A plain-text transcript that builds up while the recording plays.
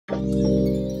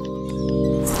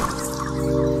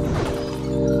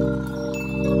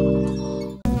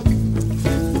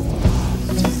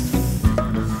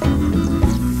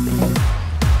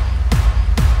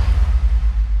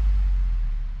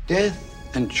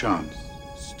Death and chance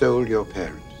stole your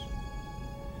parents.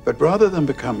 But rather than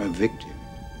become a victim,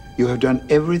 you have done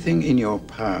everything in your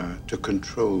power to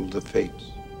control the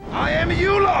fates. I am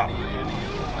Eula!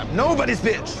 I'm nobody's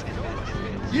bitch!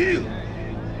 You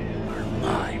are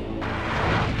mine.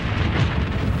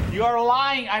 You are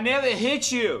lying. I never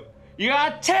hit you. You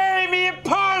are tearing me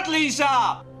apart,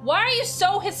 Lisa! Why are you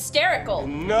so hysterical?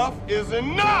 Enough is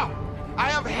enough! I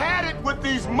have had it with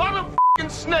these motherfucking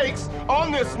snakes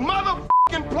on this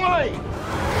motherfucking plane!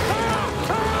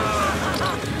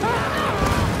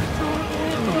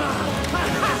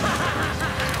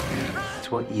 That's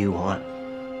what you want.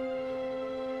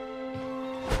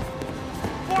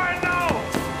 Why no?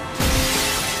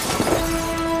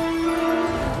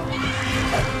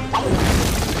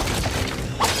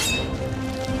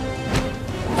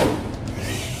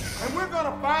 And we're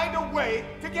gonna find a way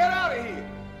to get out of here.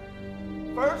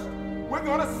 First, we're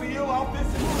gonna seal off this.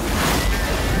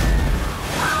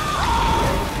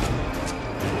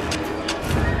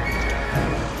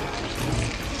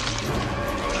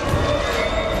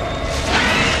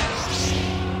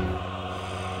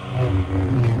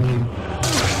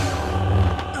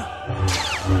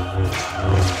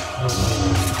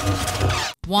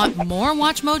 Want more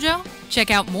Watch Mojo? Check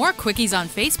out more Quickies on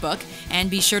Facebook and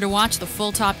be sure to watch the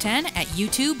full top 10 at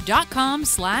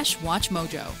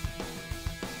youtube.com/WatchMojo.